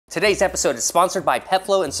Today's episode is sponsored by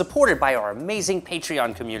PetFlow and supported by our amazing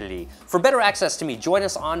Patreon community. For better access to me, join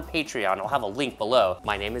us on Patreon. I'll have a link below.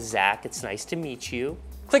 My name is Zach. It's nice to meet you.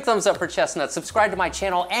 Click thumbs up for Chestnut, subscribe to my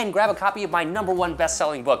channel, and grab a copy of my #1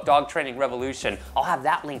 best-selling book, Dog Training Revolution. I'll have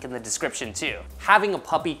that link in the description too. Having a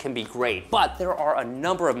puppy can be great, but there are a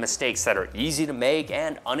number of mistakes that are easy to make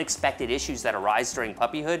and unexpected issues that arise during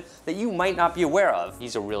puppyhood that you might not be aware of.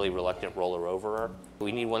 He's a really reluctant roller overer.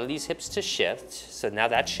 We need one of these hips to shift, so now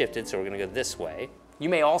that's shifted, so we're gonna go this way. You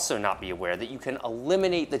may also not be aware that you can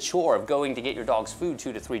eliminate the chore of going to get your dog's food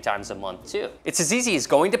 2 to 3 times a month too. It's as easy as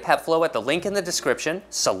going to PetFlow at the link in the description,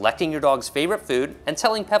 selecting your dog's favorite food, and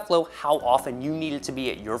telling PetFlow how often you need it to be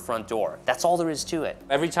at your front door. That's all there is to it.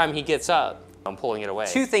 Every time he gets up, I'm pulling it away.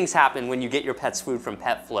 2 things happen when you get your pet's food from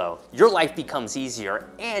PetFlow. Your life becomes easier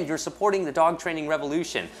and you're supporting the dog training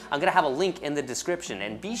revolution. I'm gonna have a link in the description,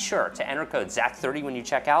 and be sure to enter code ZACH30 when you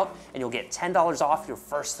check out and you'll get $10 off your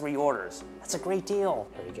first 3 orders. That's a great deal.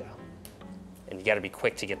 There you go. And you gotta be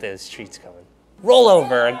quick to get those treats going. Roll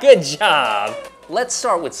over, good job. Let's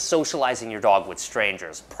start with socializing your dog with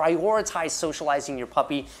strangers. Prioritize socializing your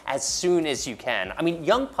puppy as soon as you can. I mean,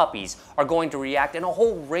 young puppies are going to react in a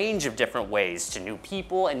whole range of different ways to new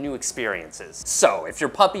people and new experiences. So if your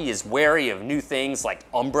puppy is wary of new things like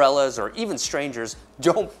umbrellas or even strangers,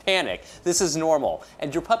 don't panic. This is normal,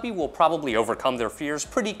 and your puppy will probably overcome their fears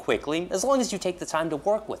pretty quickly as long as you take the time to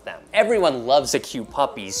work with them. Everyone loves a cute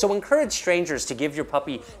puppy, so encourage strangers to give your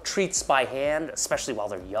puppy treats by hand, especially while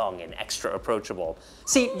they're young and extra approachable.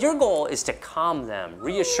 See, your goal is to calm them,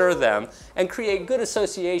 reassure them, and create good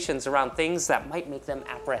associations around things that might make them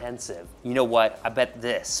apprehensive. You know what? I bet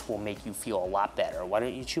this will make you feel a lot better. Why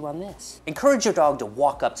don't you chew on this? Encourage your dog to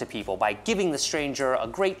walk up to people by giving the stranger a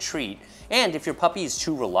great treat. And if your puppy is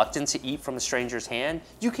too reluctant to eat from a stranger's hand,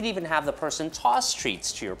 you can even have the person toss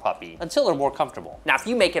treats to your puppy until they're more comfortable. Now, if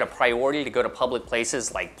you make it a priority to go to public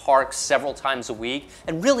places like parks several times a week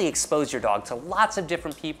and really expose your dog to lots of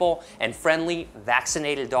different people and friendly,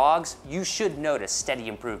 vaccinated dogs, you should notice steady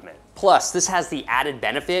improvement. Plus, this has the added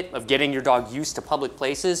benefit of getting your dog used to public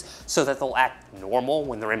places so that they'll act normal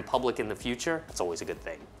when they're in public in the future. That's always a good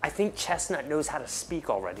thing. I think Chestnut knows how to speak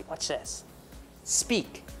already. Watch this.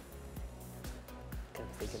 Speak. Kind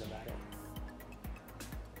of thinking about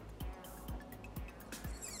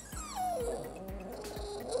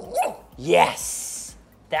it. Yes!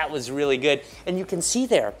 That was really good. And you can see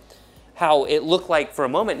there how it looked like for a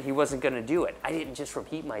moment he wasn't gonna do it. I didn't just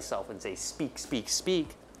repeat myself and say speak, speak, speak.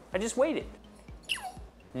 I just waited.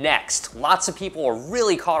 Next, lots of people are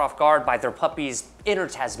really caught off guard by their puppy's inner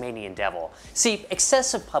Tasmanian devil. See,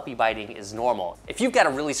 excessive puppy biting is normal. If you've got a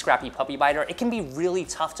really scrappy puppy biter, it can be really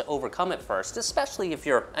tough to overcome at first, especially if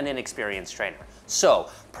you're an inexperienced trainer. So,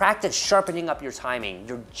 practice sharpening up your timing,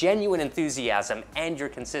 your genuine enthusiasm, and your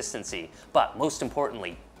consistency. But most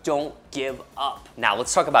importantly, don't give up. Now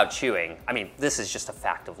let's talk about chewing. I mean, this is just a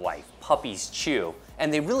fact of life. Puppies chew,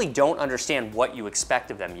 and they really don't understand what you expect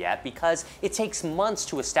of them yet because it takes months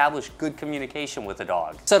to establish good communication with a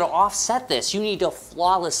dog. So to offset this, you need to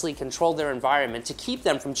flawlessly control their environment to keep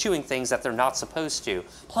them from chewing things that they're not supposed to.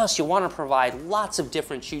 Plus, you'll want to provide lots of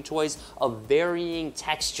different chew toys of varying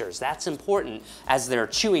textures. That's important as their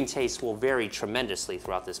chewing taste will vary tremendously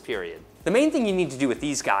throughout this period. The main thing you need to do with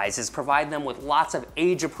these guys is provide them with lots of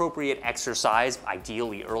age-appropriate exercise,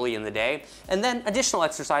 ideally early in the day, and then additional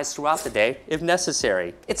exercise throughout the day if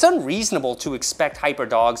necessary. It's unreasonable to expect hyper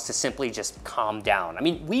dogs to simply just calm down. I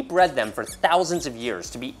mean, we bred them for thousands of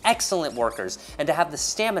years to be excellent workers and to have the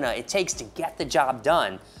stamina it takes to get the job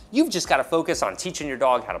done. You've just got to focus on teaching your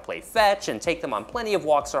dog how to play fetch and take them on plenty of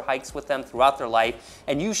walks or hikes with them throughout their life,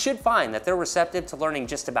 and you should find that they're receptive to learning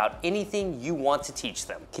just about anything you want to teach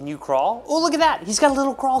them. Can you crawl? Oh, look at that. He's got a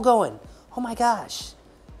little crawl going. Oh my gosh.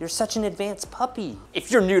 You're such an advanced puppy.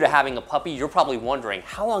 If you're new to having a puppy, you're probably wondering,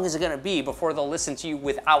 how long is it gonna be before they'll listen to you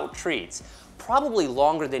without treats? Probably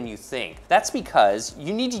longer than you think. That's because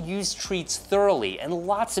you need to use treats thoroughly in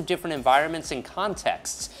lots of different environments and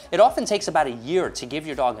contexts. It often takes about a year to give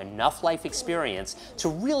your dog enough life experience to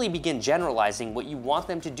really begin generalizing what you want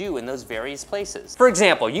them to do in those various places. For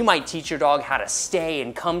example, you might teach your dog how to stay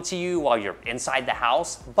and come to you while you're inside the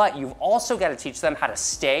house, but you've also got to teach them how to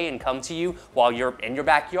stay and come to you while you're in your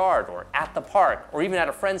backyard or at the park or even at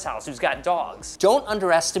a friend's house who's got dogs. Don't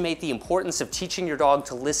underestimate the importance of teaching your dog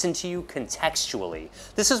to listen to you contextually contextually.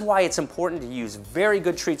 This is why it's important to use very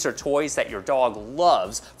good treats or toys that your dog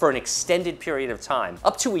loves for an extended period of time,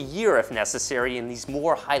 up to a year if necessary in these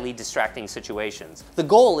more highly distracting situations. The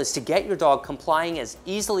goal is to get your dog complying as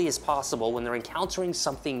easily as possible when they're encountering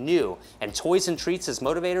something new, and toys and treats as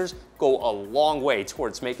motivators go a long way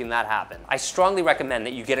towards making that happen. I strongly recommend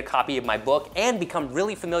that you get a copy of my book and become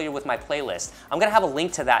really familiar with my playlist. I'm gonna have a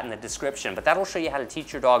link to that in the description, but that'll show you how to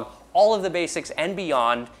teach your dog all of the basics and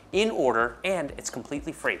beyond in order, and it's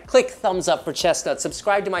completely free. Click thumbs up for Chestnut,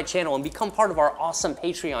 subscribe to my channel, and become part of our awesome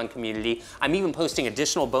Patreon community. I'm even posting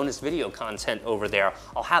additional bonus video content over there.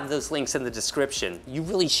 I'll have those links in the description. You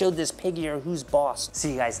really showed this pig ear who's boss.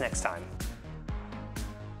 See you guys next time.